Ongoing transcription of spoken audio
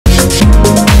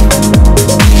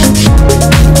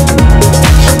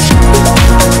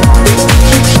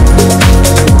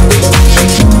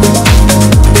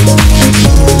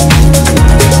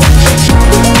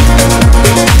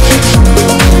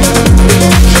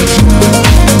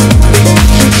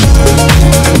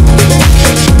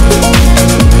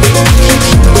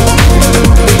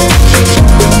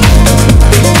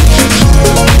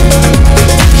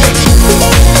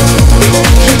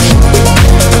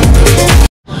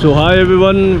So hi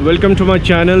everyone, welcome to my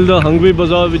channel The Hungry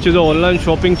Bazaar, which is an online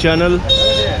shopping channel.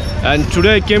 And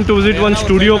today I came to visit one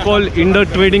studio called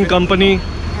Inder Trading Company,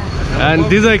 and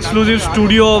this is an exclusive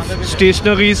studio of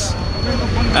stationaries,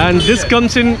 and this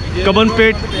comes in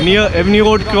Cubbonpet near Avenue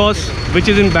Road Cross, which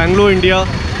is in Bangalore, India.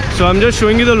 So I'm just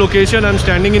showing you the location. I'm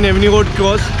standing in Avenue Road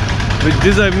Cross. With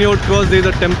this Avenue Road Cross, there is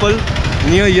a temple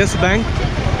near Yes Bank.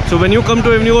 So when you come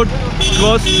to Avenue Road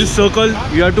Cross, this circle,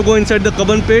 you have to go inside the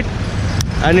Cubbonpet,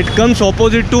 and it comes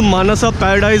opposite to Manasa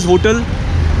Paradise Hotel.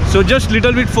 So just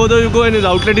little bit further you go and his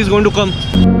outlet is going to come.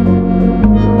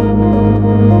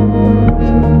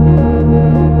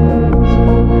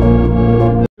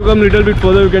 You come little bit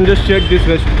further, you can just check this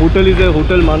hotel is a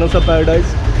Hotel Manasa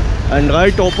Paradise, and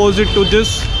right opposite to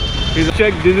this is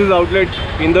check this is outlet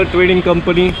Inder Trading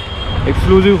Company,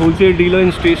 exclusive wholesale dealer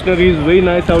in stationery. Very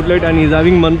nice outlet, and he's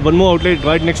having one more outlet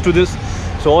right next to this.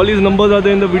 So all his numbers are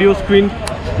there in the video screen.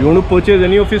 You want to purchase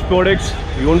any of his products,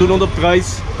 you want to know the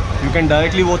price, you can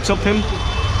directly WhatsApp him.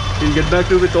 He'll get back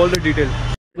to you with all the detail.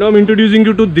 Now I'm introducing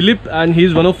you to Dilip, and he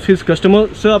is one of his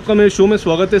customers. Sir, आपका मेरे show में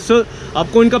स्वागत है. Sir,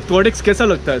 आपको इनका products कैसा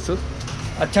लगता है सर?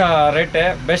 अच्छा रेट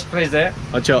है, बेस्ट प्राइस है.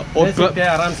 अच्छा, और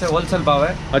आराम से होलसेल भाव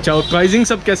है. अच्छा, और प्राइसिंग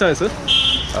सब कैसा है सर?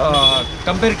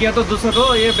 कंपेयर किया तो दूसरों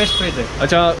को ये बेस्ट प्राइस है.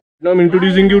 अच्छा, now I'm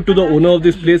introducing you to the owner of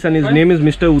this place, and his name is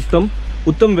Mr. Uttam.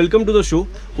 Uttam, welcome to the show.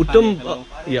 Uttam,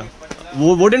 yeah.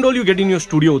 What and all you get in your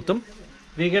studio, Uttam?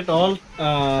 We get all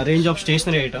range of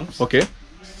stationery items. Okay.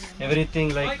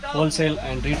 Everything like wholesale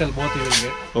and retail both you will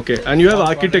get. Okay, and you have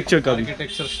architecture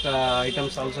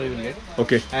items also you will get.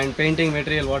 Okay. And painting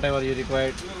material, whatever you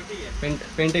require.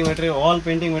 Painting material, all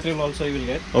painting material also you will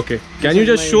get. Okay. Can you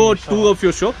just show a tour of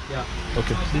your shop? Yeah.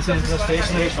 Okay. This is the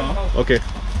stationery shop. Okay.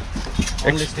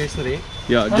 Only stationery.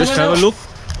 Yeah, just have a look.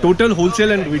 Total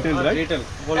wholesale and retail, right? Retail.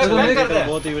 Wholesale and retail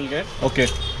both you will get. Okay.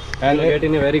 And you get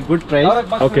in a very good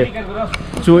price. Okay.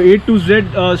 So A to Z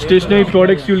stationery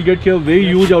products you will get here. Very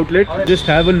huge outlet. Just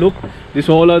have a look. This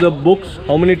all are the books.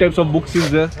 How many types of books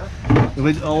is there?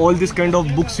 With all this kind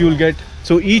of books you will get.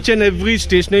 So each and every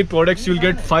stationery products you will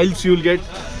get. Files you will get.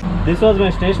 This was my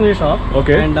stationery shop.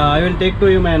 Okay. And I will take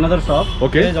to you my another shop.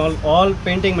 Okay. There is all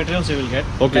painting materials you will get.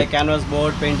 Okay. Like canvas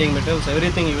board, painting materials,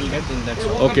 everything you will get in that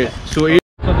shop. Okay. So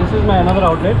this is my another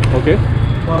outlet. Okay.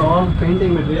 For all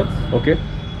painting materials. Okay.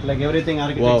 Like everything,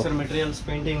 architecture materials,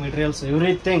 painting materials,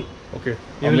 everything. Okay.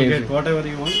 You will get whatever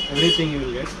you want. Everything you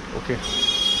will get. Okay.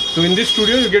 So in this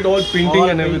studio you get all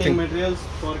painting and everything. Painting materials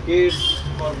for kids,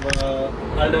 for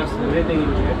elders, everything you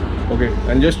will get. Okay.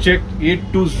 And just check A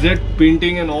to Z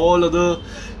painting and all other,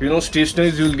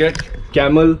 stationaries you will get.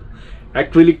 Camel,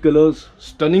 acrylic colors,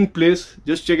 stunning place.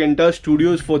 Just check entire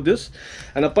studios for this.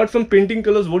 And apart from painting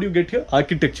colors, what do you get here?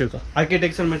 Architecture ka.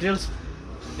 Architecture materials,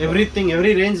 everything,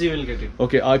 every range you will get it.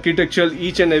 Okay, architectural,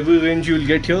 each and every range you will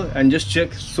get here. And just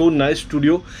check, so nice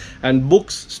studio. And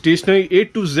books, stationery, A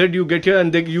to Z you get here.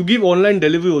 And you give online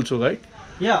delivery also, right?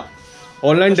 Yeah.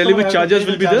 Online delivery charges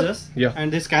will be there. Yeah.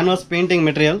 And this canvas painting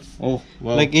material. Oh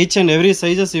wow. Like each and every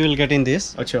sizes you will get in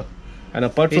this. Acha. And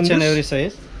apart from each this, and every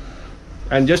size.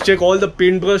 And just check all the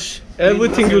paintbrush,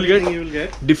 everything you will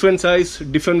get. Different size,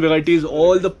 different varieties,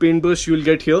 all the paintbrush you will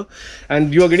get here.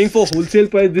 And you are getting for wholesale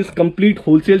price, this complete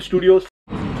wholesale studios.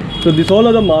 So this all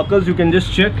are the markers you can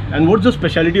just check. And what's the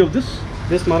speciality of this?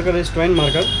 This marker is twine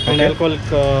marker and alcohol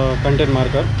content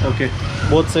marker. Okay.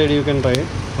 Both side you can try it.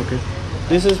 Okay.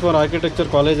 This is for architecture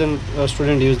college and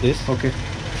student use this. Okay.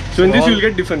 So in this you will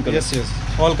get different colors. Yes.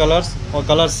 All colors or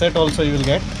color set also you will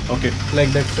get. Okay. Like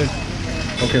that set.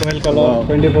 Okay. 12 color,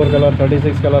 24 color,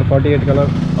 36 color, 48 color.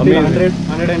 Amazing. 100,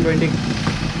 120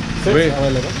 sets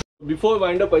available. Before I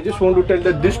wind up, I just want to tell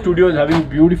that this studio is having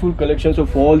beautiful collections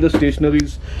of all the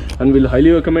stationaries, and will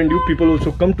highly recommend you people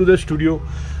also come to the studio,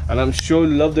 and I'm sure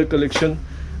you'll love the collection.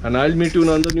 And I'll meet you in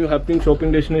another new happening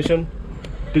shopping destination.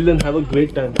 Till then, have a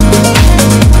great time.